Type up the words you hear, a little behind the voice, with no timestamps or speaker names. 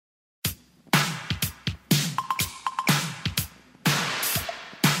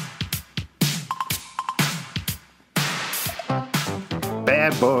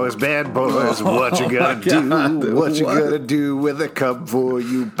Bad boys, what you gonna do? What you gonna do with a cup for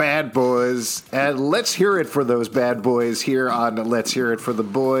you bad boys? And let's hear it for those bad boys here on Let's Hear It for the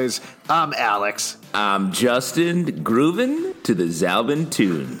Boys. I'm Alex. I'm Justin, grooving to the Zalbin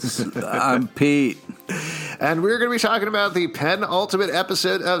tunes. I'm Pete. And we're going to be talking about the penultimate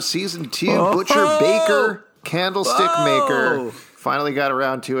episode of Season 2, Butcher Baker, Candlestick Maker. Finally got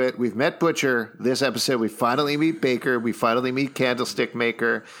around to it. We've met Butcher. This episode, we finally meet Baker. We finally meet Candlestick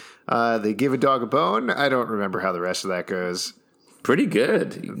Maker. They give a dog a bone. I don't remember how the rest of that goes. Pretty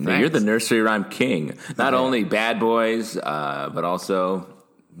good. Thanks. You're the nursery rhyme king. Not only bad boys, but also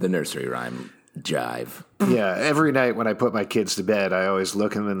the nursery rhyme jive. Yeah, every night when I put my kids to bed, I always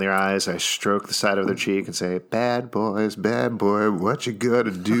look them in their eyes. I stroke the side of their cheek and say, bad boy, what you gonna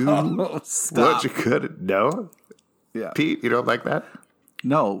do? Oh, stop. What you gonna... No? Yeah. Pete, you don't like that?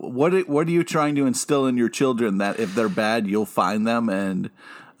 No. What are you trying to instill in your children, that if they're bad, you'll find them and,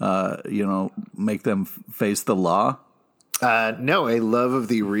 make them face the law? No, a love of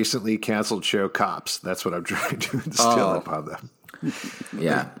the recently canceled show Cops. That's what I'm trying to instill upon them.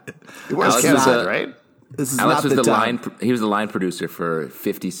 Yeah. It was Alex canceled, right? This is Alex not was the line. time. He was the line producer for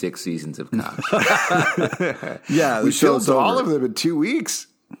 56 seasons of Cops. Yeah, We filmed all of them in 2 weeks.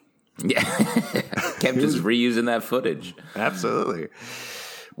 Yeah, kept just reusing that footage. Absolutely.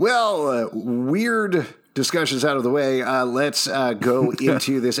 Well, weird discussions out of the way. Let's go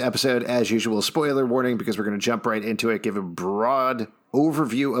into this episode as usual. Spoiler warning, because we're going to jump right into it, give a broad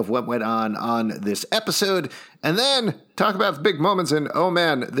overview of what went on this episode, and then talk about the big moments. And oh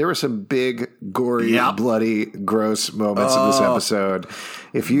man, there were some big, gory, bloody, gross moments in this episode.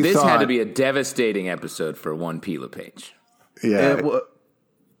 If you This thought, had to be a devastating episode for one Pete LePage. yeah,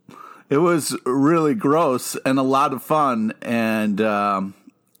 It was really gross and a lot of fun, and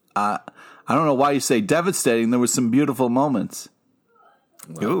I don't know why you say devastating. There was some beautiful moments.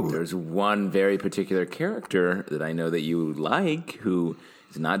 Well, there's one very particular character that I know that you like who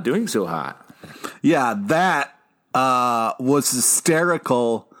is not doing so hot. Yeah, that was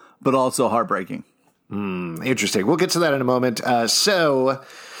hysterical, but also heartbreaking. interesting. We'll get to that in a moment. So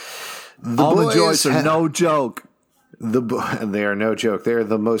the Almond boys Joys are no joke. They are no joke. They're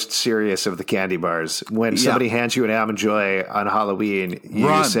the most serious of the candy bars. When somebody hands you an Almond Joy on Halloween,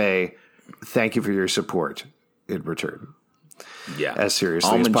 you say, thank you for your support in return. Yeah. As seriously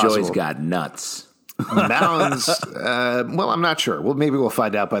Almond as possible. Joy's got nuts. Mounds, well, I'm not sure. Well, maybe we'll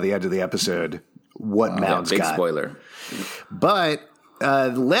find out by the end of the episode what Mounds Big got. spoiler. But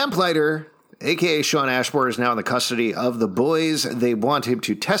the Lamplighter, a.k.a. Sean Ashmore, is now in the custody of the boys. They want him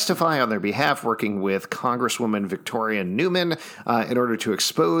to testify on their behalf, working with Congresswoman Victoria Newman in order to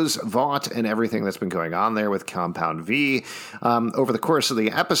expose Vought and everything that's been going on there with Compound V. Over the course of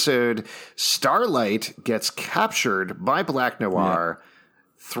the episode, Starlight gets captured by Black Noir,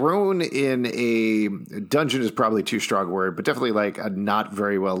 thrown in a dungeon is probably too strong a word, but definitely like a not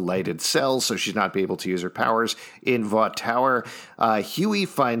very well lighted cell, so she's not be able to use her powers in Vought Tower. Huey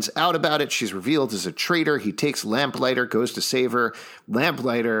finds out about it. She's revealed as a traitor. He takes Lamplighter, goes to save her.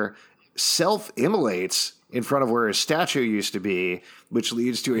 Lamplighter self-immolates in front of where his statue used to be, which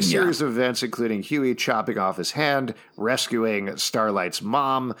leads to a series of events, including Huey chopping off his hand, rescuing Starlight's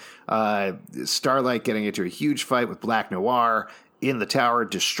mom, Starlight getting into a huge fight with Black Noir in the tower,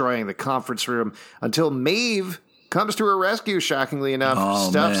 destroying the conference room, until Maeve comes to her rescue, shockingly enough.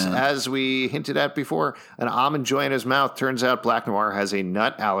 Stuffs, as we hinted at before, an almond joy in his mouth. Turns out Black Noir has a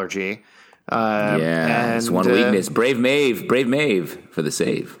nut allergy. It's one weakness. Brave Maeve for the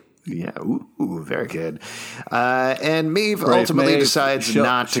save. Yeah, ooh, very good. And Maeve ultimately decides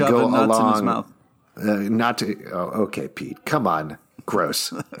not to go along. In his mouth. Not to. Oh, okay, Pete. Come on.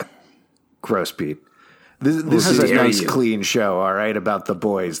 Gross. Gross, Pete. This is a nice, clean show, all right, about the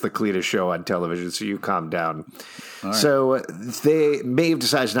boys, the cleanest show on television, so you calm down. Right. So Maeve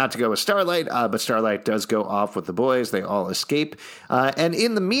decides not to go with Starlight, but Starlight does go off with the boys. They all escape. And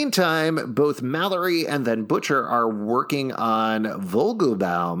in the meantime, both Mallory and then Butcher are working on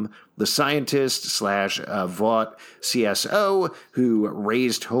Vogelbaum, the scientist / Vought CSO who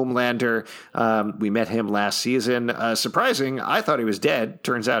raised Homelander. We met him last season. Surprising, I thought he was dead.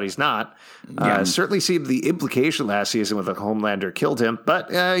 Turns out he's not. Certainly seemed the implication last season when the Homelander killed him, but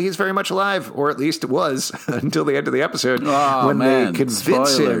he's very much alive, or at least was until the end of the episode when they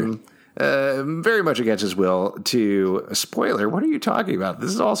convince him very much against his will to spoiler. What are you talking about?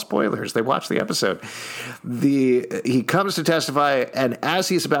 This is all spoilers. They watched the episode. He comes to testify, and as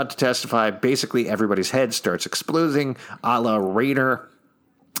he's about to testify, basically everybody's head starts exploding, a la Rainer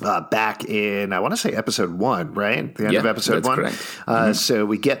back in, I want to say episode 1, right? The end of episode 1. Correct. So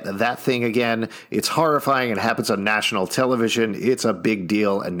we get that thing again. It's horrifying. It happens on national television. It's a big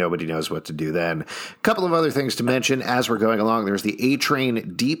deal, and nobody knows what to do then. A couple of other things to mention as we're going along. There's the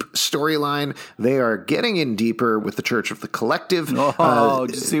A-Train Deep storyline. They are getting in deeper with the Church of the Collective. Did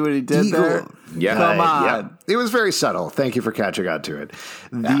you see what he did there? Yeah. Come on. Yeah. It was very subtle. Thank you for catching on to it.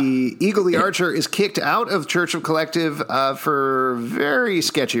 The Eagle the Archer is kicked out of Church of Collective for very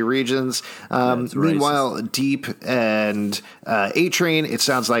sketchy regions. Meanwhile, Deep and A-Train, it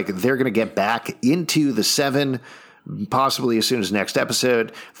sounds like they're going to get back into the Seven, possibly as soon as next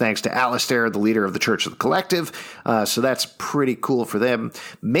episode, thanks to Alistair, the leader of the Church of the Collective. So that's pretty cool for them.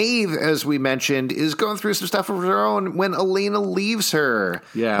 Maeve, as we mentioned, is going through some stuff of her own when Elena leaves her.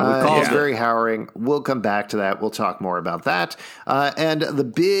 It's very harrowing. We'll come back to that. We'll talk more about that. And the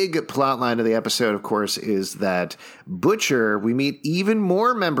big plot line of the episode, of course, is that Butcher, we meet even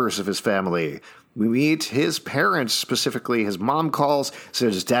more members of his family. We meet his parents, specifically his mom calls,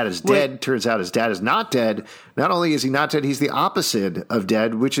 says his dad is dead. Turns out his dad is not dead. Not only is he not dead, he's the opposite of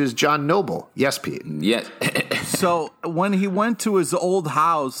dead, which is John Noble. Yes, Pete. Yeah. So when he went to his old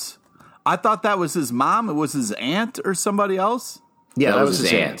house, I thought that was his mom. It was his aunt or somebody else? Yeah, that was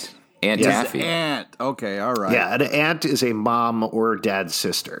his aunt. Aunt Taffy. His aunt. Okay, all right. Yeah, an aunt is a mom or dad's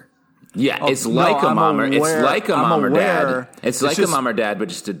sister. Yeah, it's like a mom or dad. It's like a just, mom or dad, but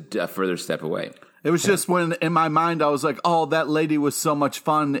just a further step away. It was just when in my mind I was like, "Oh, that lady was so much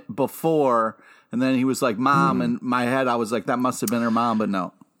fun before," and then he was like, "Mom," and in my head I was like, "That must have been her mom," but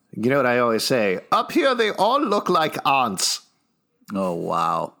no. You know what I always say? Up here, they all look like aunts. Oh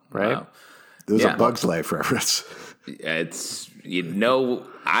wow! Right? Wow. It was a Bug's Life reference. It's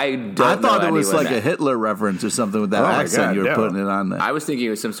I thought it was like a Hitler reference or something with that accent you were putting it on there. I was thinking it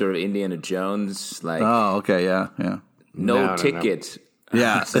was some sort of Indiana Jones, like. Oh, okay, yeah. No ticket. No.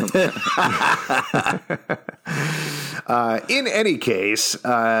 Yeah. In any case,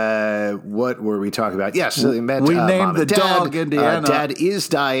 what were we talking about? Yes, so they met. We named Mom the and Dad. dog Indiana. Dad is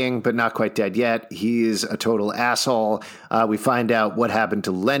dying, but not quite dead yet. He's a total asshole. We find out what happened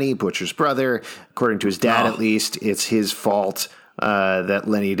to Lenny, Butcher's brother. According to his dad, at least, it's his fault that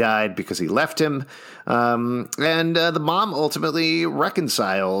Lenny died because he left him. And the mom ultimately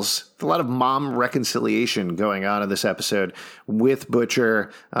reconciles. A lot of mom reconciliation going on in this episode with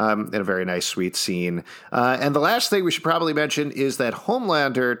Butcher in a very nice, sweet scene. And the last thing we should probably mention is that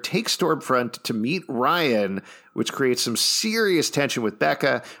Homelander takes Stormfront to meet Ryan, which creates some serious tension with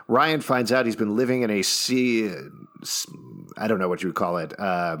Becca. Ryan finds out he's been living in a I don't know what you would call it.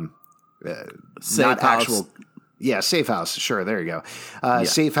 Safe house. Yeah, safe house. Sure, there you go.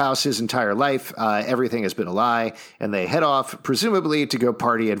 Safe house his entire life. Everything has been a lie. And they head off, presumably, to go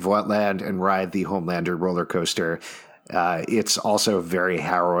party at Voigtland and ride the Homelander roller coaster. It's also very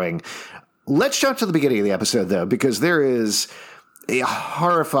harrowing. Let's jump to the beginning of the episode, though, because there is a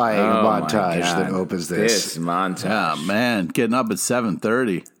horrifying montage that opens this. This montage. Oh, man. Getting up at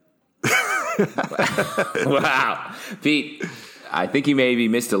 7:30. Wow. Pete, I think you maybe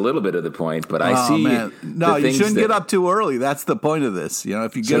missed a little bit of the point, but I see. Man. No, you shouldn't get up too early. That's the point of this. You know,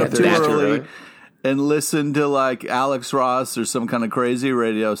 if you get up too early and listen to like Alex Ross or some kind of crazy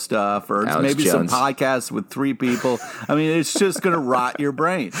radio stuff, or maybe some podcasts with 3 people, I mean, it's just going to rot your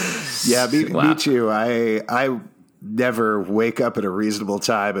brain. Yeah, me too. I never wake up at a reasonable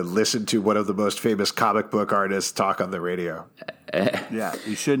time and listen to one of the most famous comic book artists talk on the radio. Yeah,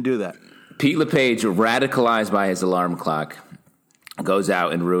 you shouldn't do that. Pete LePage, radicalized by his alarm clock, goes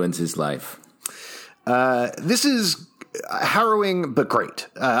out and ruins his life. This is harrowing, but great.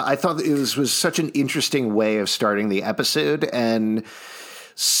 I thought it was such an interesting way of starting the episode, and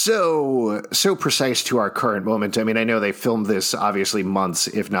so precise to our current moment. I mean, I know they filmed this obviously months,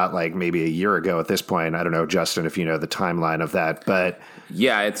 if not like maybe a year ago at this point. I don't know, Justin, if you know the timeline of that, but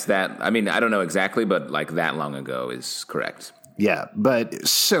yeah, it's that. I mean, I don't know exactly, but like that long ago is correct. Yeah, but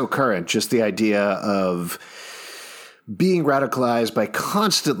so current. Just the idea of being radicalized by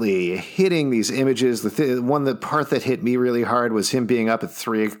constantly hitting these images. The part that hit me really hard was him being up at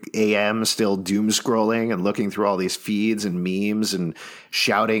 3 a.m. still doom scrolling and looking through all these feeds and memes and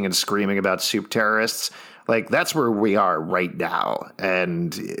shouting and screaming about soup terrorists. Like, that's where we are right now.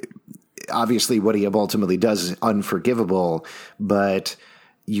 And obviously what he ultimately does is unforgivable, but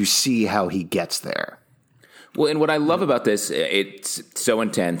you see how he gets there. Well, and what I love about this, it's so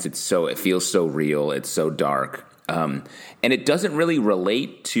intense. It feels so real. It's so dark. And it doesn't really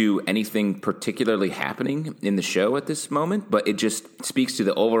relate to anything particularly happening in the show at this moment, but it just speaks to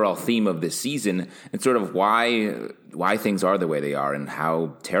the overall theme of this season and sort of why things are the way they are and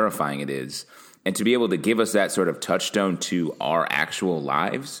how terrifying it is. And to be able to give us that sort of touchstone to our actual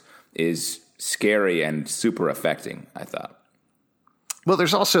lives is scary and super affecting, I thought. Well,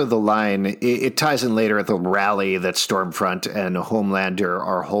 there's also the line, it ties in later at the rally that Stormfront and Homelander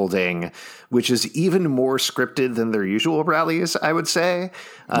are holding, which is even more scripted than their usual rallies, I would say.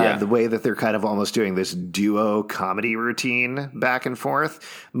 The way that they're kind of almost doing this duo comedy routine back and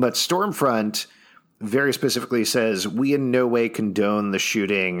forth. But Stormfront very specifically says, we in no way condone the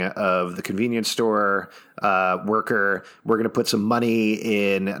shooting of the convenience store worker. We're going to put some money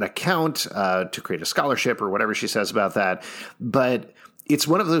in an account to create a scholarship or whatever she says about that. But it's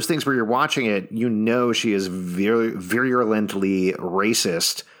one of those things where you're watching it, you know she is virulently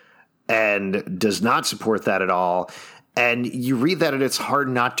racist and does not support that at all. And you read that and it's hard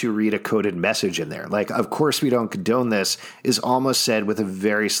not to read a coded message in there. Like, of course we don't condone this is almost said with a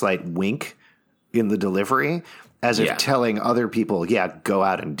very slight wink in the delivery, as if telling other people, go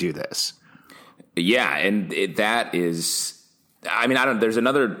out and do this. Yeah, and that is, I mean, there's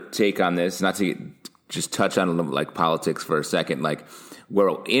another take on this, not to just touch on like politics for a second, like,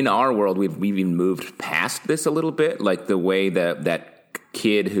 where in our world, we've even moved past this a little bit, like the way that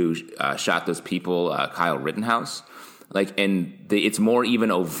kid who shot those people, Kyle Rittenhouse, like, and it's more even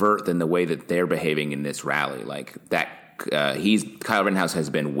overt than the way that they're behaving in this rally. Like that, Kyle Rittenhouse has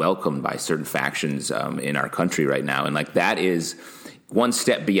been welcomed by certain factions in our country right now, and like that is one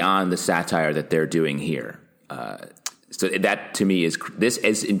step beyond the satire that they're doing here. So that to me is this,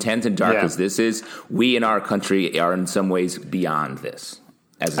 as intense and dark as this is. We in our country are in some ways beyond this.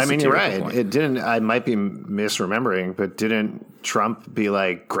 I mean, you're right. Point. It didn't. I might be misremembering, but didn't Trump be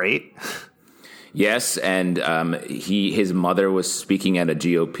like, great? Yes, and his mother was speaking at a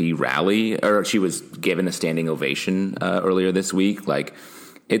GOP rally, or she was given a standing ovation earlier this week. Like,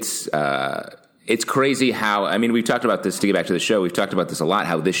 it's crazy how, I mean, we've talked about this, to get back to the show, we've talked about this a lot,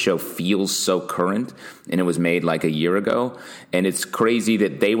 how this show feels so current, and it was made like a year ago. And it's crazy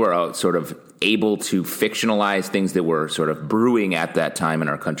that they were sort of able to fictionalize things that were sort of brewing at that time in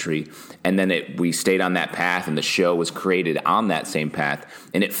our country. And then we stayed on that path, and the show was created on that same path.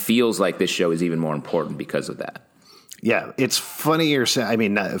 And it feels like this show is even more important because of that. Yeah, it's funny you're saying, I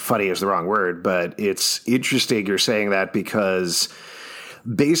mean, funny is the wrong word, but it's interesting you're saying that because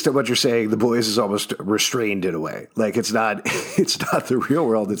based on what you're saying, The Boys is almost restrained in a way. Like it's not the real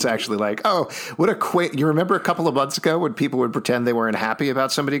world. It's actually like, oh, what a you remember a couple of months ago when people would pretend they weren't happy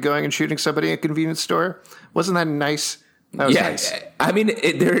about somebody going and shooting somebody at a convenience store? Wasn't that nice? That was nice. I mean,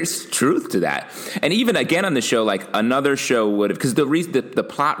 there's truth to that. And even again on the show, like another show would have, because the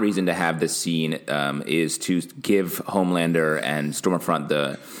plot reason to have this scene is to give Homelander and Stormfront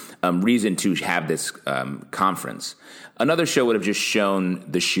the reason to have this conference. Another show would have just shown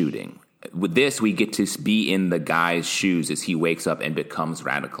the shooting. With this, we get to be in the guy's shoes as he wakes up and becomes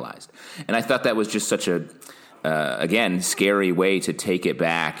radicalized. And I thought that was just such a, again, scary way to take it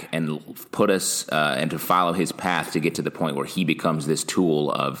back and put us and to follow his path to get to the point where he becomes this tool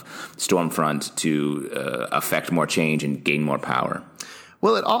of Stormfront to affect more change and gain more power.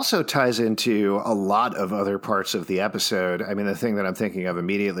 Well, it also ties into a lot of other parts of the episode. I mean, the thing that I'm thinking of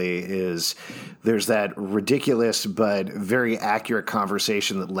immediately is there's that ridiculous but very accurate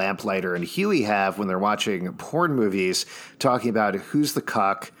conversation that Lamplighter and Huey have when they're watching porn movies, talking about who's the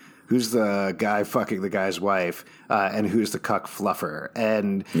cuck, who's the guy fucking the guy's wife, and who's the cuck fluffer.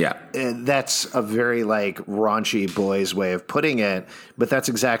 And that's a very like raunchy boys way of putting it, but that's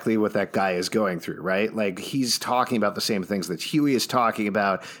exactly what that guy is going through, right? Like he's talking about the same things that Huey is talking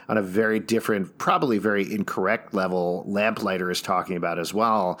about on a very different, probably very incorrect level. Lamplighter is talking about as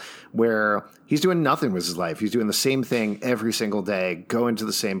well, where he's doing nothing with his life. He's doing the same thing every single day, going to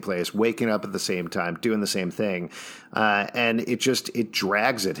the same place, waking up at the same time, doing the same thing. And it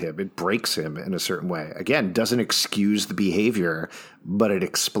drags at him. It breaks him in a certain way. Again, doesn't excuse the behavior, but it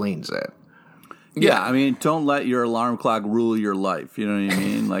explains it. Yeah, I mean, don't let your alarm clock rule your life. You know what I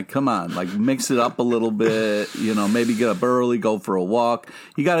mean? Like, come on, like mix it up a little bit. You know, maybe get up early, go for a walk.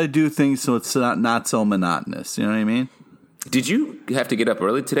 You got to do things so it's not so monotonous. You know what I mean? Did you have to get up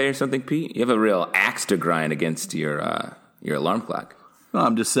early today or something, Pete? You have a real axe to grind against your alarm clock. No,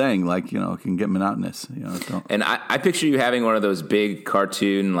 I'm just saying, like, you know, it can get monotonous. You know, And I picture you having one of those big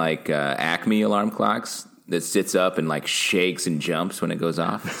cartoon, like, Acme alarm clocks that sits up and, like, shakes and jumps when it goes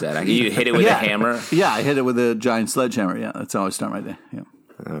off. Is that you hit it with a hammer? Yeah, I hit it with a giant sledgehammer. Yeah, that's how I start my day. Yeah.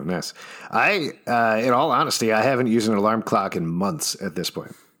 Oh, nice. In all honesty, I haven't used an alarm clock in months at this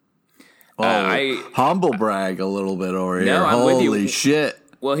point. Oh, humble brag a little bit over here. No, I'm Holy with you. Shit.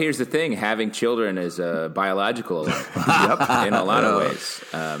 Well, here's the thing. Having children is a biological alarm in a lot of ways.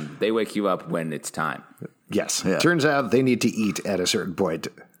 They wake you up when it's time. Yes. Yeah. Turns out they need to eat at a certain point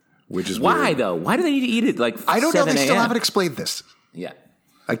which is why weird. though? Why do they need to eat it like 7 I don't know. They still a.m.? haven't explained this. Yeah.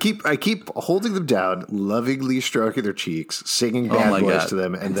 I keep holding them down, lovingly stroking their cheeks, singing Bad Boys to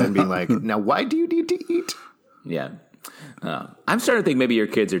them, and then being like, now why do you need to eat? Yeah. I'm starting to think maybe your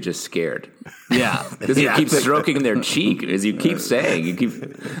kids are just scared. Yeah. Because you keep stroking their cheek, as you keep saying. You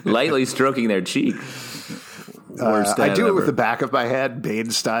keep lightly stroking their cheek. I do it with the back of my head,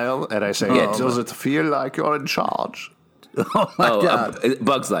 Bane style, and I say, does it feel like you're in charge? Oh, my God.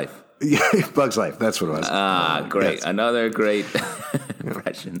 Bug's Life. Yeah, Bug's Life. That's what it was. Great. Yes. Another great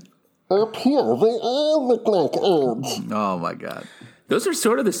impression. Up here, they all look like eggs. Oh, my God. Those are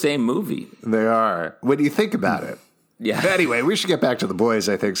sort of the same movie. They are. When you think about it. Yeah. Anyway, we should get back to The Boys,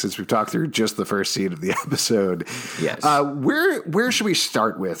 I think, since we've talked through just the first scene of the episode. Yes. Where should we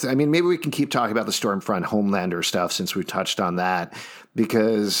start with? I mean, maybe we can keep talking about the Stormfront Homelander stuff since we touched on that.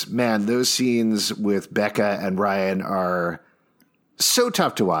 Because, man, those scenes with Becca and Ryan are so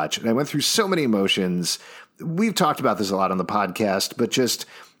tough to watch. And I went through so many emotions. We've talked about this a lot on the podcast, but just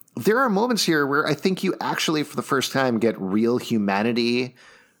there are moments here where I think you actually, for the first time, get real humanity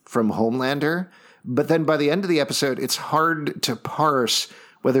from Homelander. But then by the end of the episode, it's hard to parse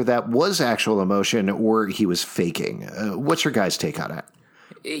whether that was actual emotion or he was faking. What's your guys' take on it?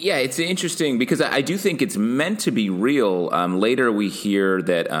 Yeah, it's interesting because I do think it's meant to be real. Later, we hear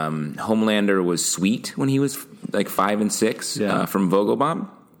that Homelander was sweet when he was like 5 and 6 from Vogelbaum.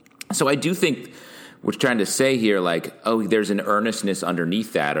 So I do think we're trying to say here, like, oh, there's an earnestness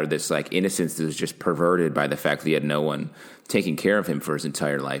underneath that, or this like innocence that was just perverted by the fact that he had no one taking care of him for his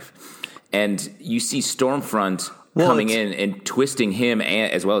entire life. And you see Stormfront coming in and twisting him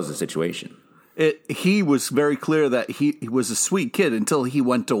as well as the situation. He was very clear that he was a sweet kid until he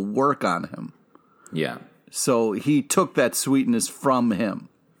went to work on him. Yeah. So he took that sweetness from him.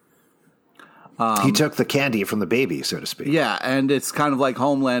 He took the candy from the baby, so to speak. Yeah, and it's kind of like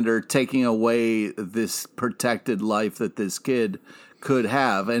Homelander taking away this protected life that this kid could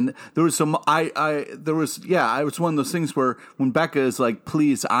have. And there was some it was one of those things where when Becca is like,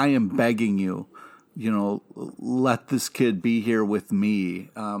 please, I am begging you, let this kid be here with me.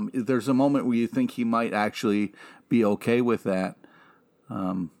 There's a moment where you think he might actually be okay with that.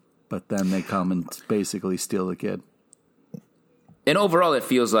 But then they come and basically steal the kid. And overall, it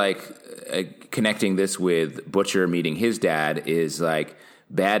feels like connecting this with Butcher meeting his dad is like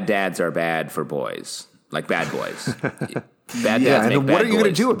bad dads are bad for boys, like bad boys. Bad dads make and bad what are you going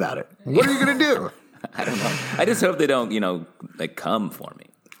to boys. do about it? What are you going to do? I don't know. I just hope they don't, like come for me.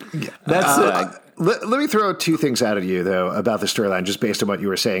 Yeah. That's let me throw two things out at you, though, about the storyline, just based on what you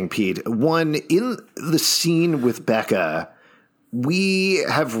were saying, Pete. One, in the scene with Becca, we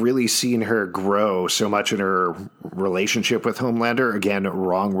have really seen her grow so much in her relationship with Homelander. Again,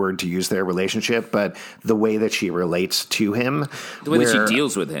 wrong word to use their relationship, but the way that she relates to him. The way that she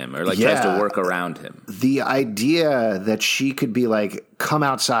deals with him or tries to work around him. The idea that she could be like, come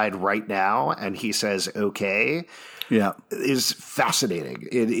outside right now, and he says, okay, is fascinating.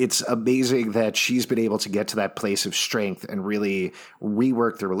 It's amazing that she's been able to get to that place of strength and really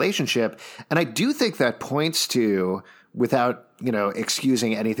rework the relationship. And I do think that points to, without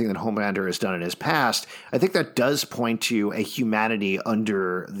excusing anything that Homelander has done in his past, I think that does point to a humanity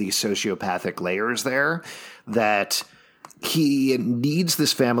under the sociopathic layers there, that he needs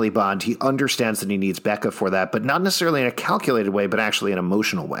this family bond. He understands that he needs Becca for that, but not necessarily in a calculated way, but actually an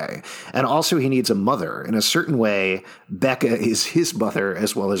emotional way. And also he needs a mother. In a certain way, Becca is his mother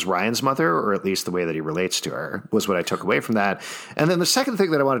as well as Ryan's mother, or at least the way that he relates to her was what I took away from that. And then the second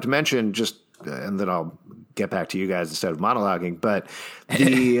thing that I wanted to mention, and then I'll get back to you guys instead of monologuing, but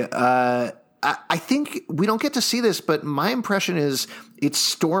I think we don't get to see this, but my impression is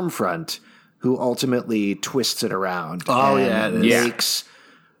it's Stormfront who ultimately twists it around. Reveals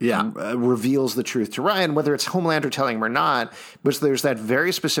the truth to Ryan, whether it's Homelander telling him or not. But there's that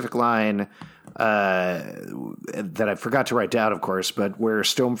very specific line that I forgot to write down, of course, but where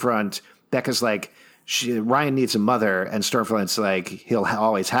Stormfront, Becca's like, Ryan needs a mother, and Stormfront's like, he'll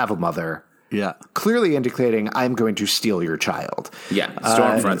always have a mother. Yeah. Clearly indicating, I'm going to steal your child. Yeah,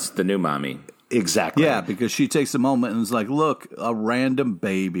 Stormfront's the new mommy. Exactly. Yeah, because she takes a moment and is like, look, a random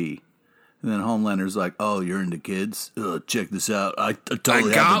baby. And then Homelander's like, oh, you're into kids? Check this out. I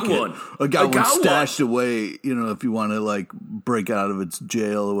totally have a kid. One. I got one stashed away, if you want to, like, break out of its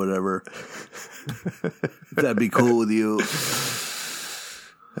jail or whatever. That'd be cool with you.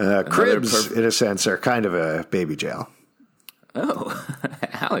 Cribs, in a sense, are kind of a baby jail. Oh,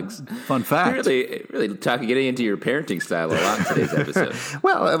 Alex. Fun fact. You're really getting into your parenting style a lot in today's episode.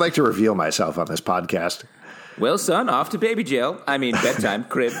 Well, I'd like to reveal myself on this podcast. Well, son, off to baby jail. I mean, bedtime,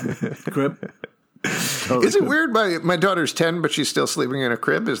 crib. Crib. Totally Is it weird? My daughter's 10, but she's still sleeping in a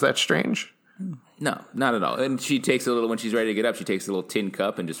crib. Is that strange? No, not at all. And she takes a little, when she's ready to get up, she takes a little tin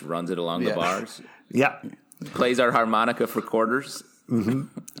cup and just runs it along the bars. Yeah. Plays our harmonica for quarters. Mm-hmm.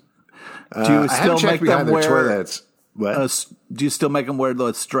 Do you still make them wear toilets? Do you still make them wear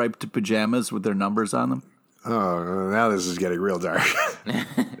those striped pajamas with their numbers on them? Oh, now this is getting real dark.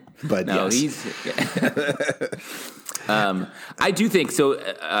 But no, yes. I do think so.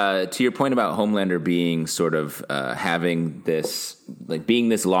 To your point about Homelander being sort of having this, like being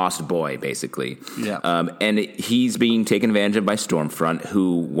this lost boy, basically. Yeah. And he's being taken advantage of by Stormfront,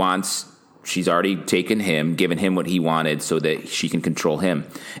 who wants. She's already taken him, given him what he wanted so that she can control him.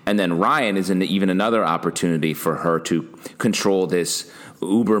 And then Ryan is even another opportunity for her to control this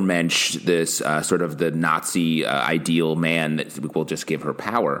Ubermensch, this sort of the Nazi ideal man that will just give her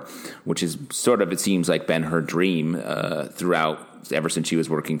power, which is sort of, it seems like, been her dream throughout, ever since she was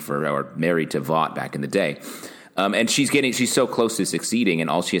working for, or married to Vought back in the day. And she's so close to succeeding, and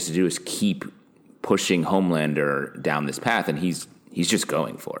all she has to do is keep pushing Homelander down this path, and he's just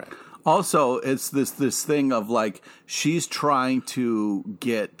going for it. Also, it's this thing of like she's trying to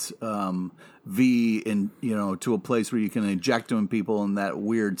get V in, to a place where you can inject him in people in that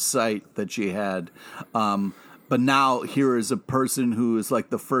weird site that she had. But now here is a person who is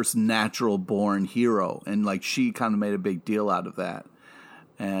like the first natural born hero, and like she kind of made a big deal out of that.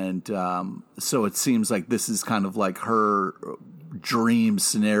 And so it seems like this is kind of like her dream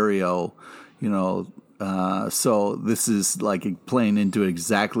scenario, so this is like playing into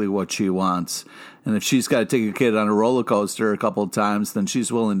exactly what she wants. And if she's got to take a kid on a roller coaster a couple of times, then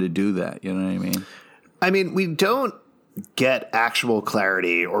she's willing to do that. You know what I mean? I mean, we don't get actual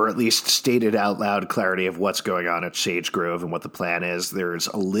clarity, or at least stated out loud clarity, of what's going on at Sage Grove and what the plan is. There's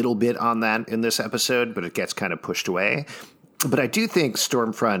a little bit on that in this episode, but it gets kind of pushed away. But I do think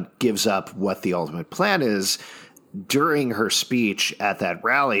Stormfront gives up what the ultimate plan is during her speech at that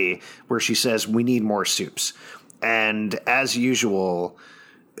rally, where she says, we need more soups. And as usual,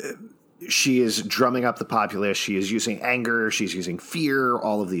 she is drumming up the populace. She is using anger. She's using fear,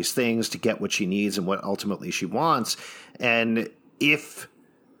 all of these things to get what she needs and what ultimately she wants. And if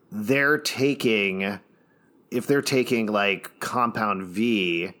they're taking like Compound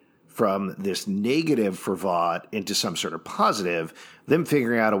V from this negative for Vought into some sort of positive, them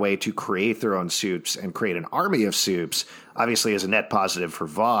figuring out a way to create their own soups and create an army of soups obviously is a net positive for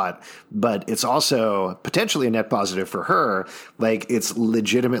Vought, but it's also potentially a net positive for her. Like, it's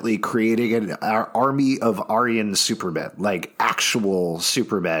legitimately creating an army of Aryan supermen, like actual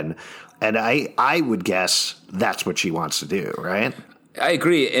supermen. And I would guess that's what she wants to do, right? I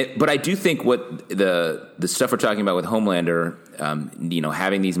agree, but I do think what the stuff we're talking about with Homelander,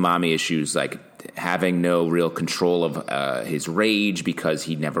 having these mommy issues, like having no real control of his rage because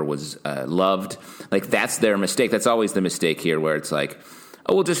he never was loved, like that's their mistake. That's always the mistake here, where it's like,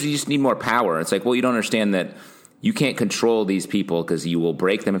 oh, you just need more power. It's like, well, you don't understand that you can't control these people because you will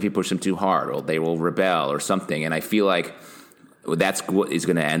break them if you push them too hard, or they will rebel or something. And I feel like that's what is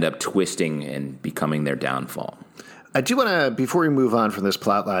going to end up twisting and becoming their downfall. I do want to, before we move on from this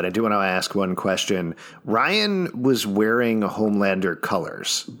plotline, I do want to ask one question. Ryan was wearing Homelander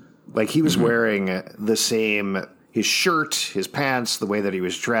colors. Like, he was wearing the same, his shirt, his pants, the way that he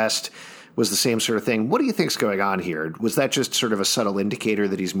was dressed was the same sort of thing. What do you think's going on here? Was that just sort of a subtle indicator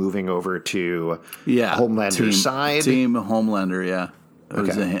that he's moving over to Homelander's side? Team Homelander,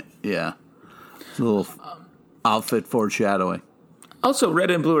 yeah. It's a little outfit foreshadowing. Also, red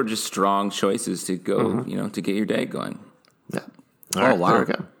and blue are just strong choices to go, to get your day going. Yeah. All right, wow. There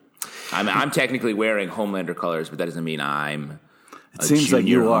we go. I'm technically wearing Homelander colors, but that doesn't mean I'm It seems like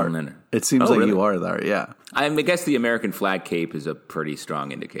you are. Homelander. It seems like you are there, yeah. I guess the American flag cape is a pretty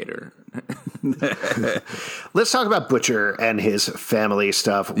strong indicator. Let's talk about Butcher and his family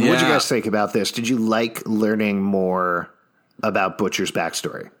stuff. What did you guys think about this? Did you like learning more about Butcher's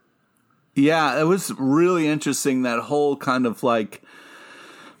backstory? Yeah, it was really interesting, that whole kind of like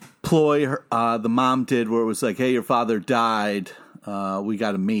ploy the mom did, where it was like, hey, your father died, we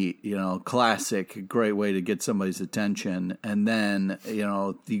got to meet, classic, great way to get somebody's attention. And then,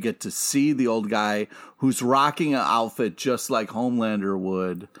 you get to see the old guy who's rocking an outfit just like Homelander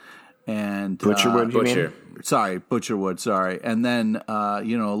would. And Butcher would, sorry. And then,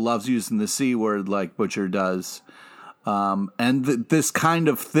 loves using the C word like Butcher does. And this kind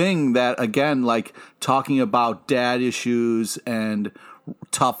of thing that, again, like talking about dad issues and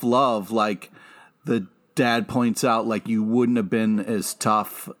tough love, like the Dad points out, like, you wouldn't have been as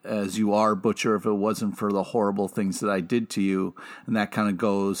tough as you are, Butcher, if it wasn't for the horrible things that I did to you. And that kind of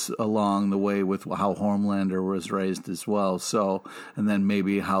goes along the way with how Homelander was raised as well. So, and then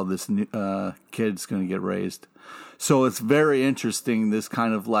maybe how this kid's going to get raised. So it's very interesting, this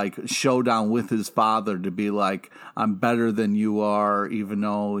kind of like showdown with his father, to be like, I'm better than you are, even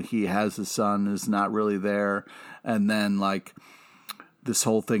though he has a son is not really there. And then like this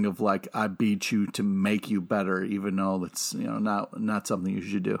whole thing of like, I beat you to make you better, even though it's, you know, not something you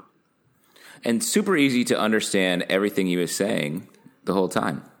should do. And super easy to understand everything he was saying the whole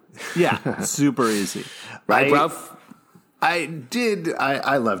time. Yeah, super easy. Right, Ralph? I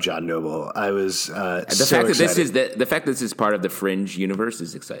love John Noble. I was the fact that this is part of the Fringe universe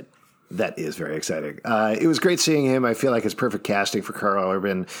is exciting. That is very exciting. It was great seeing him. I feel like it's perfect casting for Karl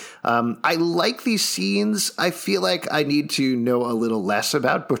Urban. I like these scenes. I feel like I need to know a little less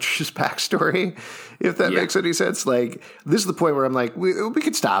about Butcher's backstory, if that makes any sense. Like, this is the point where I'm like, we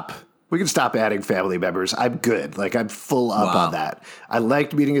could stop. We can stop adding family members. I'm good. Like, I'm full up on that. I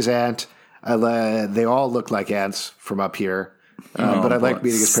liked meeting his aunt. They all look like aunts from up here. But I like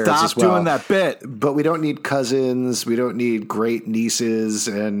meeting his parents as well. Stop doing that bit. But we don't need cousins. We don't need great nieces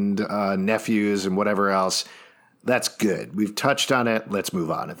and nephews and whatever else. That's good. We've touched on it. Let's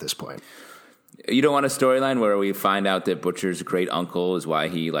move on at this point. You don't want a storyline where we find out that Butcher's great uncle is why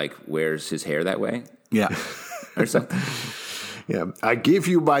he like wears his hair that way? Yeah. Or something. Yeah. I give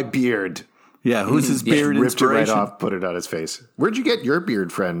you my beard. Yeah. Who's his beard ripped inspiration? It right off, put it on his face. Where'd you get your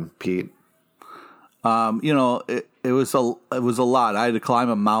beard friend, Pete? You know, it was a lot. I had to climb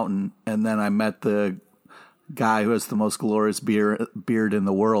a mountain, and then I met the guy who has the most glorious beard in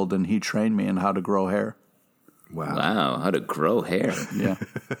the world, and he trained me in how to grow hair. Wow, how to grow hair. Yeah.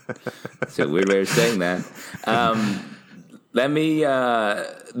 It's a weird way of saying that.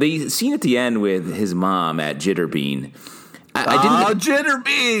 The scene at the end with his mom at Jitterbean.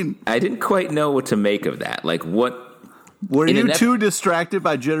 Jitterbean! I didn't quite know what to make of that. Like, what... Were you too distracted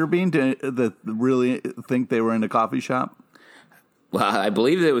by Jitterbean to really think they were in a coffee shop? Well, I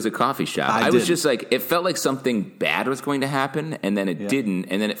believe it was a coffee shop. I was just like, it felt like something bad was going to happen, and then it didn't,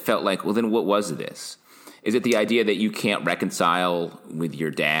 and then it felt like, well, then what was this? Is it the idea that you can't reconcile with your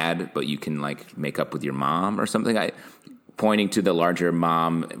dad, but you can like make up with your mom or something? Pointing to the larger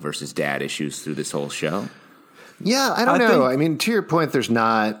mom versus dad issues through this whole show? Yeah, I don't know. I mean, to your point, there's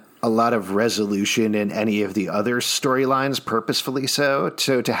not a lot of resolution in any of the other storylines, purposefully so.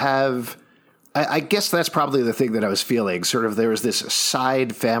 So to have, I guess that's probably the thing that I was feeling. Sort of there was this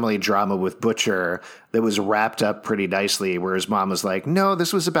side family drama with Butcher that was wrapped up pretty nicely, where his mom was like, no,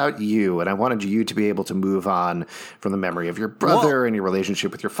 this was about you, and I wanted you to be able to move on from the memory of your brother and your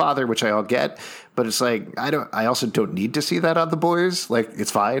relationship with your father, which I all get. But it's like, I also don't need to see that on The Boys. Like, it's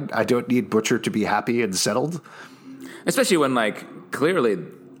fine. I don't need Butcher to be happy and settled. Especially when, like, clearly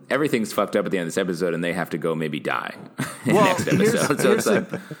everything's fucked up at the end of this episode, and they have to go maybe die next episode. So it's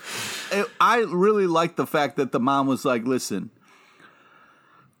like, I really like the fact that the mom was like, "Listen,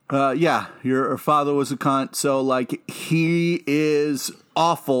 your father was a cunt, so like he is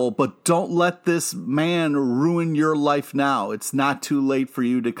awful, but don't let this man ruin your life now. It's not too late for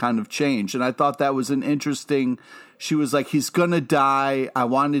you to kind of change." And I thought that was an interesting. She was like, "He's gonna die. I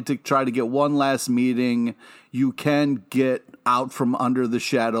wanted to try to get one last meeting. You can get out from under the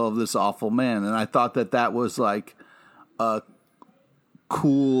shadow of this awful man." And I thought that was like a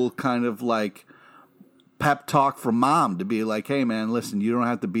cool kind of like pep talk from mom to be like, "Hey man, listen, you don't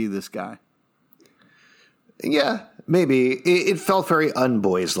have to be this guy." Yeah, maybe. It felt very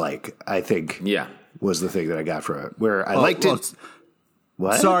unboys-like, I think. Yeah. Was the thing that I got from it. Where I liked it.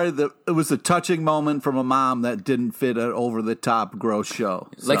 What? Sorry, it was a touching moment from a mom that didn't fit an over-the-top gross show.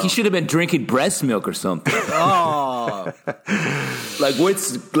 Like he should have been drinking breast milk or something. Oh. Like,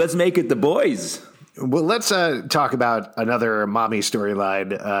 let's make it The Boys. Well, let's talk about another mommy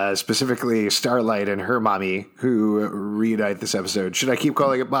storyline, specifically Starlight and her mommy, who reunite this episode. Should I keep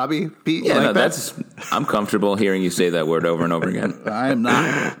calling it mommy, Pete? Yeah, no, I'm comfortable hearing you say that word over and over again. I am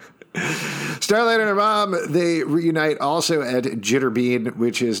not. Starlight and her mom, they reunite also at Jitterbean,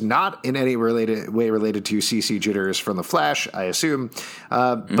 which is not in any way related to CC Jitters from The Flash, I assume.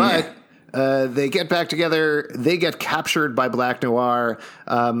 But they get back together. They get captured by Black Noir.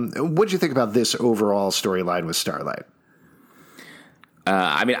 What did you think about this overall storyline with Starlight?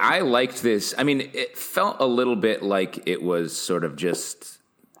 I mean, I liked this. I mean, it felt a little bit like it was sort of just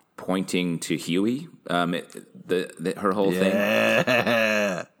pointing to Huey, her whole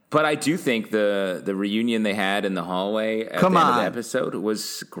thing. But I do think the reunion they had in the hallway at the end of the episode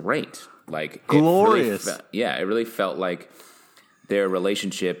was great. Like, glorious. It really felt like their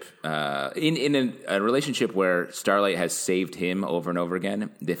relationship in a relationship where Starlight has saved him over and over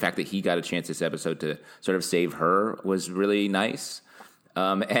again. The fact that he got a chance this episode to sort of save her was really nice.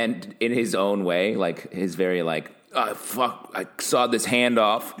 And in his own way, like his very like, oh, fuck, I saw this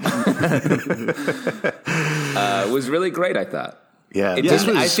handoff. Was really great, I thought. Yeah,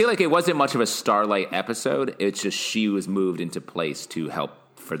 I feel like it wasn't much of a Starlight episode. It's just she was moved into place to help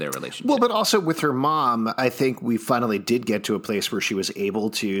for their relationship. Well, but also with her mom, I think we finally did get to a place where she was able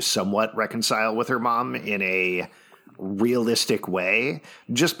to somewhat reconcile with her mom in a realistic way,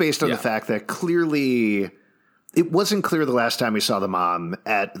 just based on the fact that clearly it wasn't clear the last time we saw the mom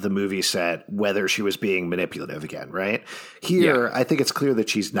at the movie set whether she was being manipulative again, right? Here, I think it's clear that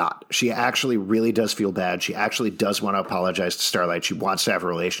she's not. She actually really does feel bad. She actually does want to apologize to Starlight. She wants to have a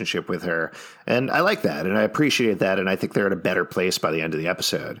relationship with her. And I like that, and I appreciate that, and I think they're in a better place by the end of the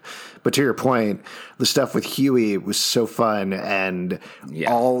episode. But to your point, the stuff with Huey was so fun, and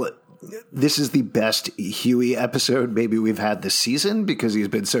this is the best Huey episode maybe we've had this season because he's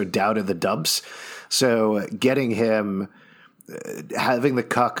been so down in the dumps. So getting him, having the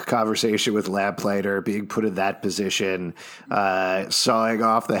cuck conversation with Lamplighter, being put in that position, sawing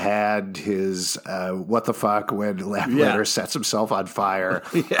off the hand, his what the fuck when Lamplighter sets himself on fire.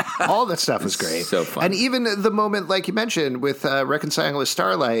 All that stuff was great. So fun. And even the moment, like you mentioned, with reconciling with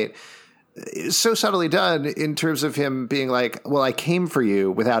Starlight, so subtly done in terms of him being like, well, I came for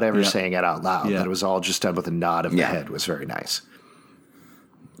you without ever saying it out loud. That it was all just done with a nod of the head was very nice.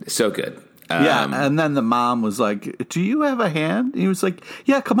 So good. And then the mom was like, "Do you have a hand?" And he was like,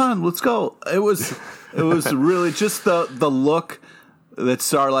 "Yeah, come on, let's go." It was really just the look that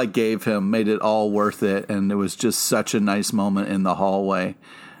Starlight gave him made it all worth it, and it was just such a nice moment in the hallway.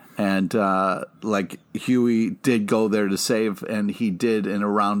 And like Huey did go there to save, and he did in a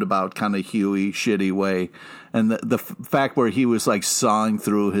roundabout kind of Huey shitty way. And the fact where he was like sawing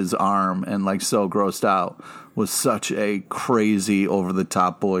through his arm and like so grossed out was such a crazy over the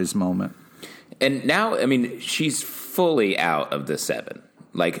top boys moment. And now, I mean, she's fully out of the 7.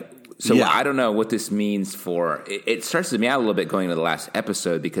 Like, so I don't know what this means for. It starts to me out a little bit going into the last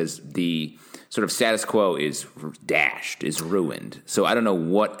episode because the sort of status quo is dashed, is ruined. So I don't know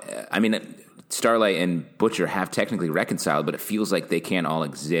what. I mean, Starlight and Butcher have technically reconciled, but it feels like they can't all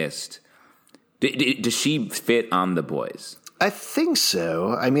exist. Does she fit on the boys? I think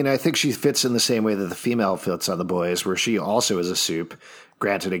so. I mean, I think she fits in the same way that the female fits on the boys, where she also is a soup,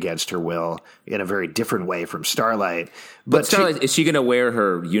 granted against her will, in a very different way from Starlight. But Starlight, is she going to wear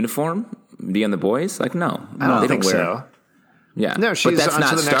her uniform, be on the boys? Like, no. I don't think so. Yeah. No, she's on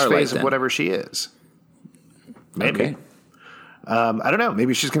to the next Starlight phase then. of whatever she is. Maybe. Okay. I don't know.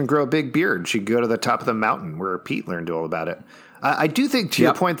 Maybe she's going to grow a big beard. She'd go to the top of the mountain where Pete learned all about it. I do think, to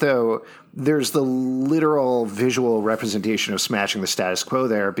your point, though, there's the literal visual representation of smashing the status quo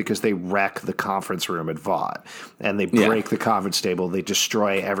there because they wreck the conference room at Vought and they break the conference table. They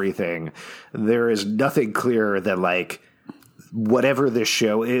destroy everything. There is nothing clearer than, like, whatever this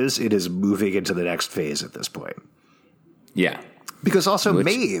show is, it is moving into the next phase at this point. Yeah. Because also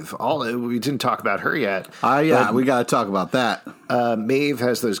Maeve, we didn't talk about her yet. We got to talk about that. Maeve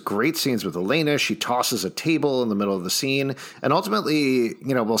has those great scenes with Elena. She tosses a table in the middle of the scene. And ultimately,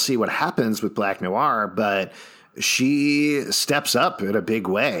 we'll see what happens with Black Noir, but she steps up in a big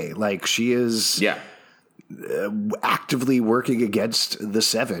way. Like, she is actively working against the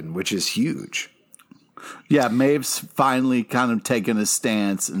 7, which is huge. Yeah, Maeve's finally kind of taking a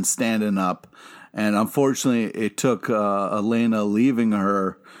stance and standing up. And unfortunately, it took Elena leaving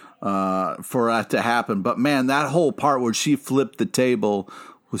her for that to happen. But man, that whole part where she flipped the table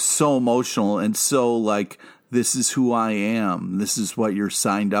was so emotional and so like, this is who I am. This is what you're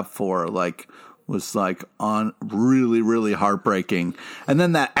signed up for. Like, was like on really, really heartbreaking. And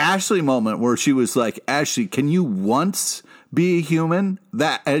then that Ashley moment where she was like, Ashley, can you once be a human?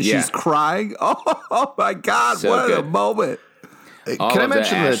 That as she's crying. Oh my God, so what a moment. Can I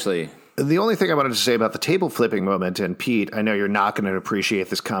mention Ashley? The only thing I wanted to say about the table flipping moment, and Pete, I know you're not going to appreciate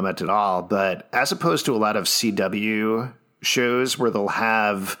this comment at all, but as opposed to a lot of CW shows where they'll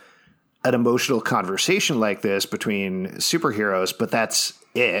have an emotional conversation like this between superheroes, but that's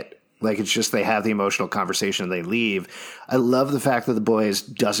it. Like, it's just they have the emotional conversation and they leave. I love the fact that The Boys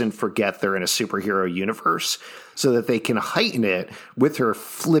doesn't forget they're in a superhero universe so that they can heighten it with her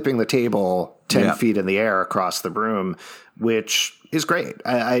flipping the table 10 feet in the air across the room, which is great.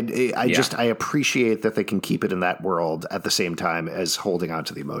 I appreciate that they can keep it in that world at the same time as holding on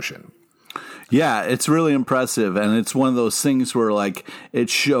to the emotion. Yeah, it's really impressive, and it's one of those things where, like,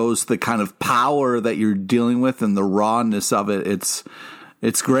 it shows the kind of power that you're dealing with and the rawness of it.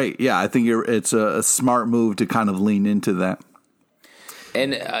 It's great. Yeah, I think it's a smart move to kind of lean into that.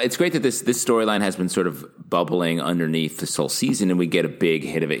 And it's great that this storyline has been sort of bubbling underneath this whole season, and we get a big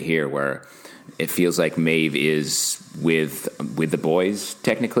hit of it here where it feels like Maeve is with the boys,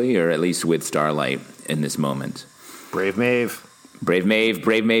 technically, or at least with Starlight in this moment. Brave Maeve.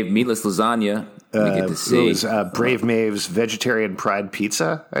 Meatless lasagna. We get to see. It was Brave Maeve's vegetarian pride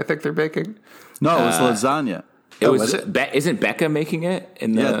pizza, I think they're baking. No, it was lasagna. Was it? Isn't Becca making it?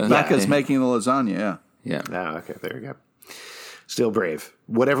 Becca's making the lasagna, yeah. Oh, okay, there you go. Still brave.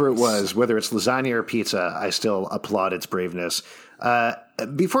 Whatever it was, whether it's lasagna or pizza, I still applaud its braveness.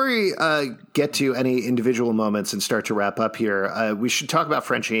 Before we get to any individual moments and start to wrap up here, we should talk about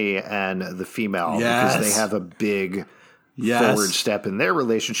Frenchie and the female because they have a big forward step in their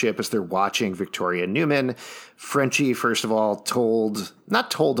relationship as they're watching Victoria Newman. Frenchie, first of all,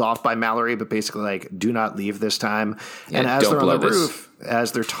 not told off by Mallory, but basically like, do not leave this time. Yeah, and as they're on the roof,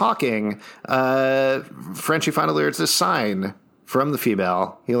 as they're talking, Frenchie finally learns this sign from the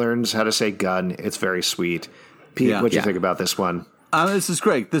female. He learns how to say gun. It's very sweet. Pete, what do you think about this one? This is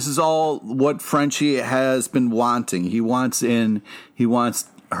great. This is all what Frenchie has been wanting. He wants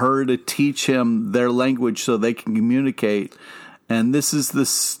her to teach him their language so they can communicate. And this is the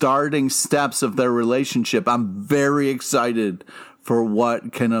starting steps of their relationship. I'm very excited for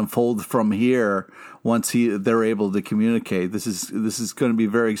what can unfold from here once they're able to communicate. This is going to be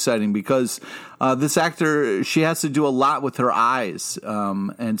very exciting because this actor, she has to do a lot with her eyes.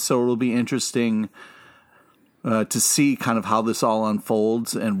 And so it'll be interesting to see kind of how this all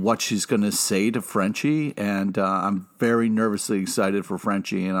unfolds and what she's going to say to Frenchie. And I'm very nervously excited for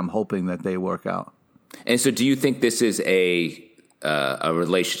Frenchie, and I'm hoping that they work out. And so do you think this is a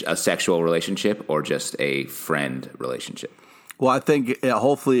sexual relationship or just a friend relationship? Well, I think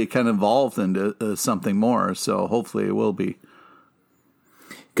hopefully it can evolve into something more, so hopefully it will be.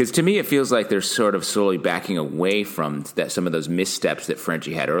 Because to me, it feels like they're sort of slowly backing away from some of those missteps that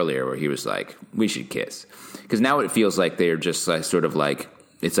Frenchie had earlier where he was like, we should kiss. Because now it feels like they're just like, sort of like,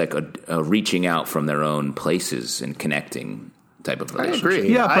 it's like a reaching out from their own places and connecting type of relationship. I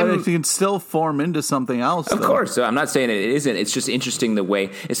agree. Yeah, but it can still form into something else. Of course. So I'm not saying it isn't. It's just interesting the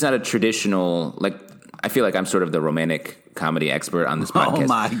way, it's not a traditional, like, I feel like I'm sort of the romantic comedy expert on this podcast. Oh,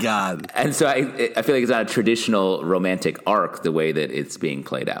 my God. And so I feel like it's not a traditional romantic arc the way that it's being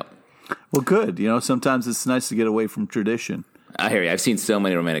played out. Well, good. Sometimes it's nice to get away from tradition. I hear you. I've seen so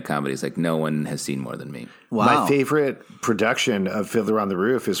many romantic comedies. Like, no one has seen more than me. Wow. My favorite production of Fiddler on the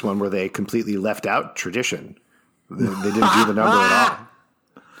Roof is one where they completely left out tradition. They didn't do the number at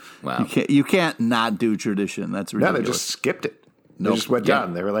all. Wow. You can't not do tradition. That's ridiculous. No, they just skipped it. They just went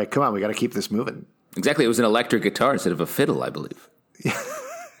down. They were like, come on, we got to keep this moving. Exactly. It was an electric guitar instead of a fiddle, I believe.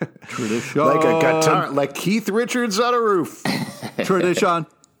 Tradition. Like a guitar, like Keith Richards on a roof. Tradition.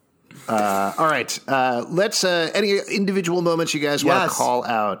 All right. Let's, any individual moments you guys want to call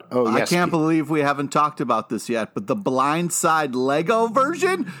out? Oh, yes. I can't believe we haven't talked about this yet, but the Blind Side Lego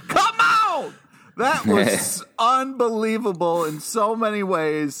version? Come out! That was unbelievable in so many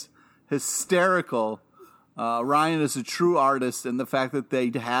ways. Hysterical. Ryan is a true artist, and the fact that they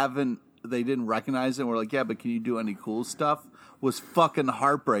didn't recognize it and were like, yeah, but can you do any cool stuff? Was fucking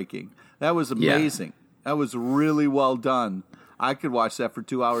heartbreaking. That was amazing. Yeah. That was really well done. I could watch that for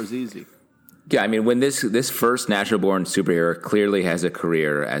 2 hours easy. Yeah, I mean, when this first natural-born superhero clearly has a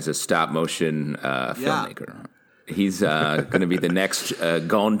career as a stop-motion filmmaker. He's going to be the next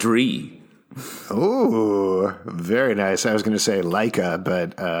Gondry. Oh, very nice. I was going to say Leica,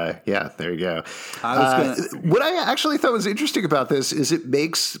 but yeah, there you go. What I actually thought was interesting about this is it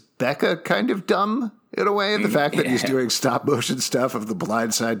makes Becca kind of dumb in a way. The fact that he's doing stop motion stuff of the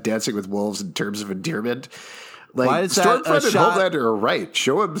Blind Side dancing with wolves in terms of endearment. Like, Stormfront and Homelander are right.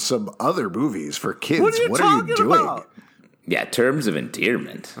 Show him some other movies for kids. What are you doing? About? Yeah, terms of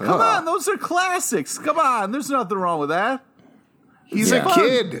endearment. Come on, those are classics. Come on, there's nothing wrong with that. He's a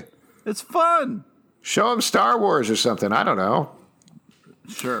kid. It's fun. Show him Star Wars or something. I don't know.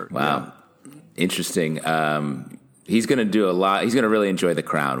 Sure. Wow. Yeah. Interesting. He's going to do a lot. He's going to really enjoy The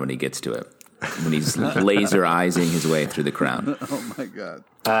Crown when he gets to it. When he's laser-eying his way through The Crown. Oh, my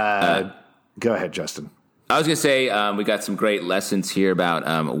God. Go ahead, Justin. I was going to say we got some great lessons here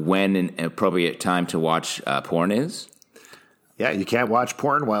about when an appropriate time to watch porn is. Yeah, you can't watch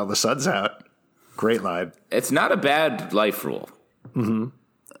porn while the sun's out. Great line. It's not a bad life rule. Mm-hmm.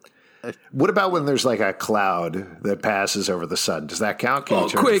 What about when there's like a cloud that passes over the sun? Does that count? Can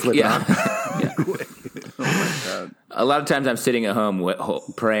you quick, flip yeah. it on? Yeah. Quick. Oh my God. A lot of times I'm sitting at home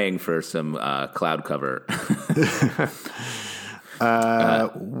praying for some cloud cover.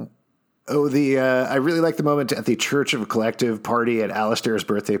 I really like the moment at the Church of Collective party at Alistair's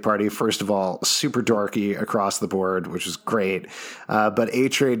birthday party. First of all, super dorky across the board, which is great. But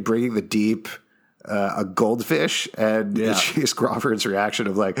A-Trade bringing the Deep a goldfish, and Chase Crawford's reaction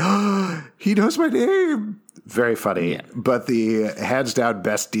of like, oh, he knows my name. Very funny. Yeah. But the hands down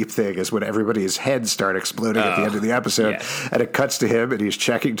best Deep thing is when everybody's heads start exploding at the end of the episode, and it cuts to him, and he's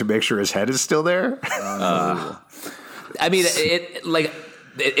checking to make sure his head is still there. I mean,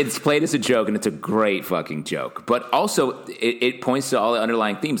 it's played as a joke, and it's a great fucking joke. But also, it points to all the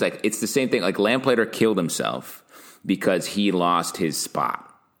underlying themes. Like, it's the same thing. Like, Lamplighter killed himself because he lost his spot.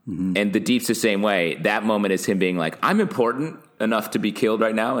 Mm-hmm. And the Deep's the same way. That moment is him being like, I'm important enough to be killed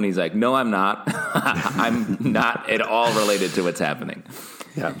right now. And he's like, no, I'm not. I'm not at all related to what's happening.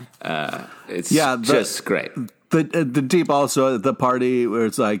 Yeah. It's just great. The Deep also at the party where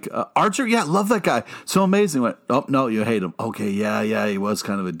it's like, Archer, yeah, love that guy. So amazing. Went, oh, no, you hate him. Okay, yeah, he was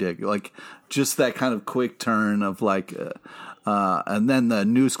kind of a dick. Like, just that kind of quick turn of like, and then the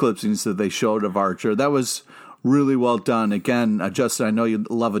news clippings that they showed of Archer. That was really well done. Again, Justin, I know you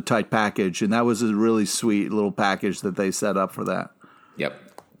love a tight package, and that was a really sweet little package that they set up for that.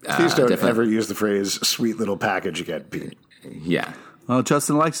 Yep. Please don't ever use the phrase "sweet little package" again, Pete. Yeah. Well,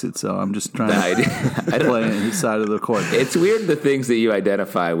 Justin likes it, so I'm just trying to play his side of the court. It's weird the things that you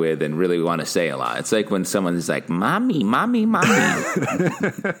identify with and really want to say a lot. It's like when someone's like, "Mommy, mommy, mommy." I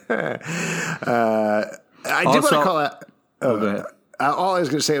did want to call out. Go ahead. All I was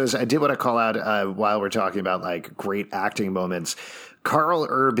going to say was I did want to call out while we're talking about like great acting moments. Carl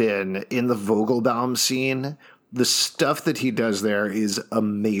Urban in the Vogelbaum scene, the stuff that he does there is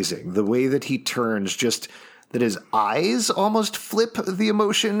amazing. The way that he turns, just that his eyes almost flip the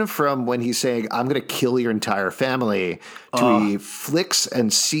emotion from when he's saying, I'm going to kill your entire family, to he flicks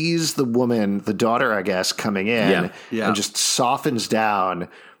and sees the woman, the daughter, I guess, coming in and just softens down.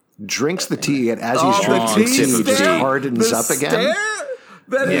 Drinks the tea, and as he's drinking it, just hardens up again.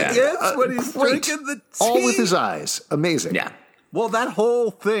 That he gets when he's drinking the tea. All with his eyes. Amazing. Yeah. Well, that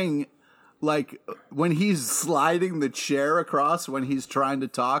whole thing, like when he's sliding the chair across when he's trying to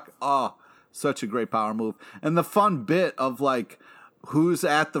talk, such a great power move. And the fun bit of like who's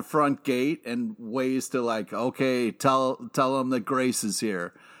at the front gate and ways to like, okay, tell him that Grace is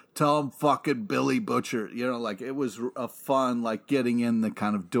here. Tell him fucking Billy Butcher. You know, like it was a fun, like getting in the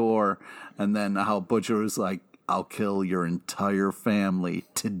kind of door. And then how Butcher was like, I'll kill your entire family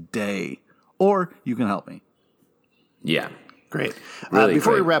today. Or you can help me. Yeah. Great.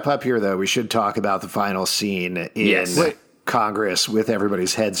 Before we wrap up here, though, we should talk about the final scene in Congress with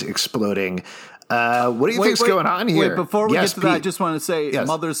everybody's heads exploding. What do you think's going on here? Wait, before we get to that, I just want to say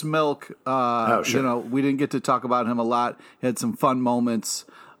Mother's Milk, sure. You know, we didn't get to talk about him a lot. He had some fun moments.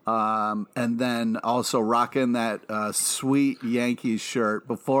 And then also rocking that sweet Yankees shirt.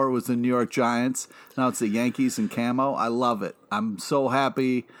 Before it was the New York Giants. Now it's the Yankees in camo. I love it. I'm so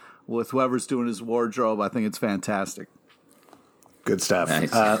happy with whoever's doing his wardrobe. I think it's fantastic. Good stuff.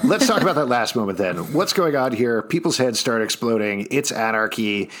 Nice. Let's talk about that last moment then. What's going on here? People's heads start exploding. It's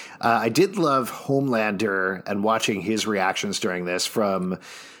anarchy. I did love Homelander and watching his reactions during this, from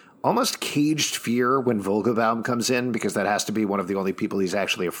almost caged fear when Vogelbaum comes in, because that has to be one of the only people he's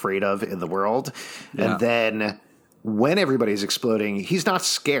actually afraid of in the world. Yeah. And then when everybody's exploding, he's not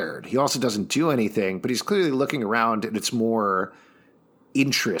scared. He also doesn't do anything, but he's clearly looking around, and it's more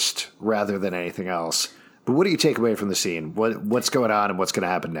interest rather than anything else. But what do you take away from the scene? What's going on and what's going to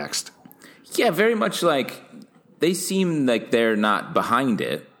happen next? Yeah, very much like they seem like they're not behind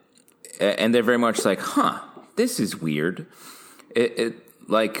it, and they're very much like, this is weird.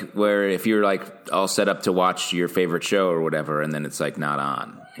 Like where if you're like all set up to watch your favorite show or whatever, and then it's like not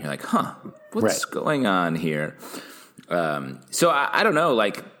on. You're like, what's going on here? So I don't know,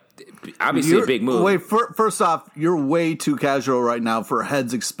 like obviously a big move. Wait, first off, you're way too casual right now for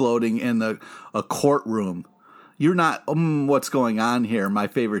heads exploding in a courtroom. You're not, what's going on here? My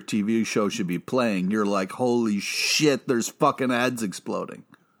favorite TV show should be playing. You're like, holy shit, there's fucking heads exploding.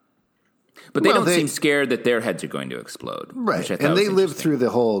 But they don't seem scared that their heads are going to explode. Right. And they lived through the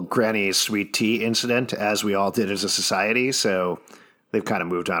whole Granny sweet tea incident, as we all did as a society, so they've kind of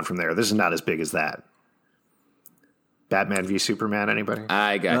moved on from there. This is not as big as that. Batman v Superman, anybody?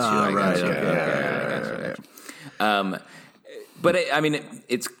 I got you. I got you. But I mean,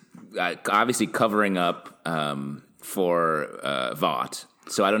 it's obviously covering up for Vought.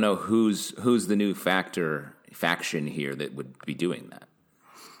 So I don't know who's the new faction here that would be doing that.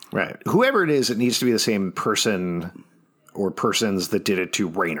 Right. Whoever it is, it needs to be the same person or persons that did it to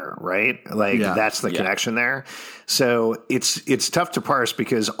Rayner, right? Like that's the connection there. So it's tough to parse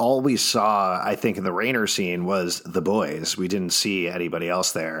because all we saw, I think, in the Rayner scene was the boys. We didn't see anybody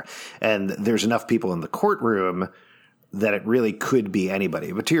else there. And there's enough people in the courtroom that it really could be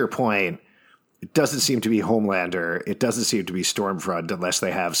anybody. But to your point, it doesn't seem to be Homelander. It doesn't seem to be Stormfront unless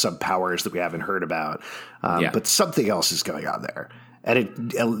they have some powers that we haven't heard about. But something else is going on there. And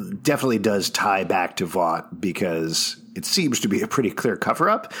it definitely does tie back to Vought because it seems to be a pretty clear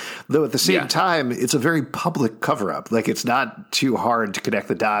cover-up, though at the same time, it's a very public cover-up. Like, it's not too hard to connect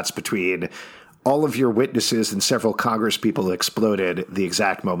the dots between all of your witnesses and several Congress people exploded the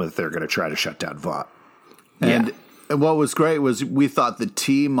exact moment they're going to try to shut down Vought. And what was great was we thought the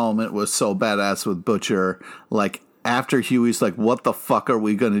T moment was so badass with Butcher. Like, after Huey's like, what the fuck are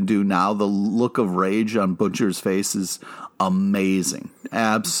we going to do now? The look of rage on Butcher's face is amazing.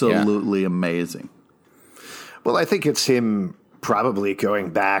 Absolutely amazing. Well, I think it's him probably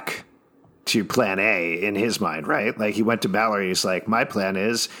going back to plan A in his mind, right? Like, he went to Mallory. He's like, my plan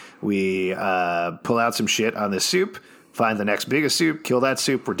is we pull out some shit on this soup, find the next biggest soup, kill that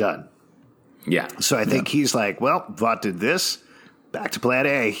soup, we're done. Yeah. So I think he's like, well, Vought did this. Back to plan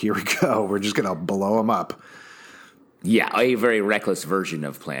A. Here we go. We're just going to blow him up. Yeah, a very reckless version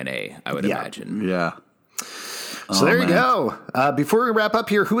of plan A, I would imagine. Yeah. So there you go. Before we wrap up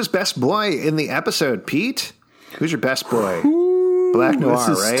here, who was best boy in the episode? Pete? Who's your best boy? Black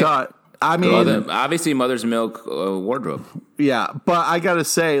Noir, right? I mean, obviously Mother's Milk wardrobe. Yeah, but I got to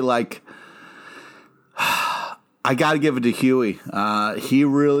say, like, I got to give it to Huey. He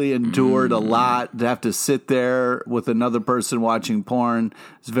really endured a lot. To have to sit there with another person watching porn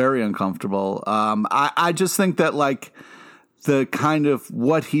is very uncomfortable. I just think that, like, the kind of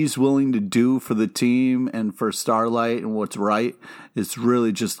what he's willing to do for the team and for Starlight and what's right is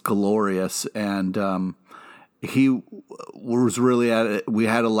really just glorious. And he was really at it. We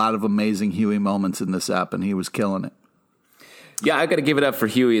had a lot of amazing Huey moments in this ep, and he was killing it. Yeah, I got to give it up for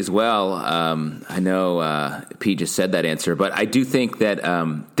Huey as well. I know Pete just said that answer, but I do think that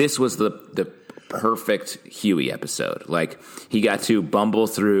this was the perfect Huey episode. Like, he got to bumble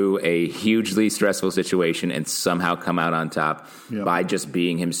through a hugely stressful situation and somehow come out on top by just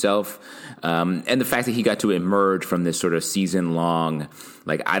being himself. And the fact that he got to emerge from this sort of season-long,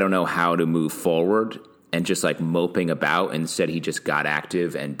 like, I don't know how to move forward, and just, like, moping about. Instead, he just got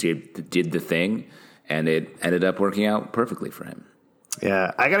active and did the thing. And it ended up working out perfectly for him.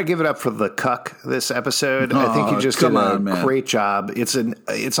 Yeah, I got to give it up for the cuck this episode. I think he just did a great job. It's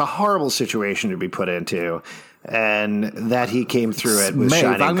a horrible situation to be put into, and that he came through it with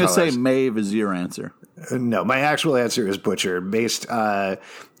shining colors. I'm going to say Maeve is your answer. No, my actual answer is Butcher. Based,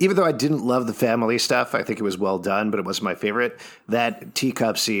 even though I didn't love the family stuff, I think it was well done, but it wasn't my favorite. That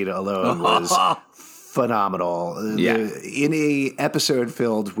teacup scene alone was phenomenal. Yeah. In a episode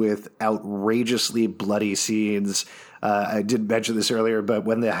filled with outrageously bloody scenes. I didn't mention this earlier, but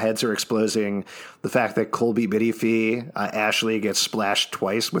when the heads are exploding, the fact that Colby Minifee, Ashley, gets splashed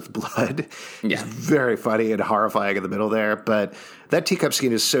twice with blood is very funny and horrifying in the middle there. But that teacup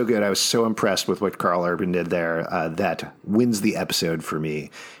scene is so good. I was so impressed with what Carl Urban did there. That wins the episode for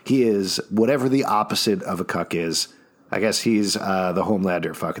me. He is whatever the opposite of a cuck is. I guess he's the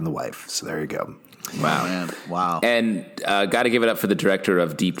Homelander fucking the wife. So there you go. Wow. Man. Wow. And got to give it up for the director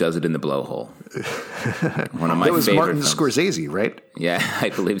of Deep Does It in the Blowhole. One of my favorite. That was Martin films. Scorsese, right? Yeah, I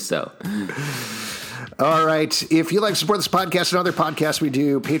believe so. All right. If you'd like to support this podcast and other podcasts we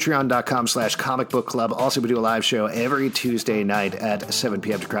do, patreon.com/Comic Book Club. Also, we do a live show every Tuesday night at 7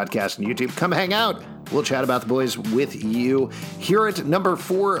 p.m. to Crowdcast on YouTube. Come hang out. We'll chat about The Boys with you. Here at number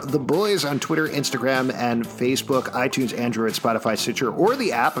 4, The Boys on Twitter, Instagram, and Facebook, iTunes, Android, Spotify, Stitcher, or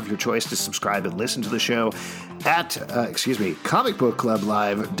the app of your choice to subscribe and listen to the show at,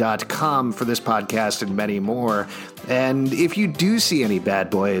 comicbookclublive.com for this podcast and many more. And if you do see any bad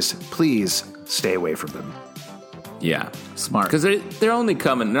boys, please stay away from them. Yeah. Smart. Because they're only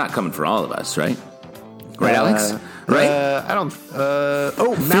coming, not coming for all of us, right? Right, Alex? Right? I don't.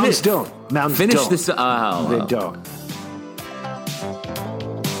 Mounds don't. Mounds finish don't. This. They don't.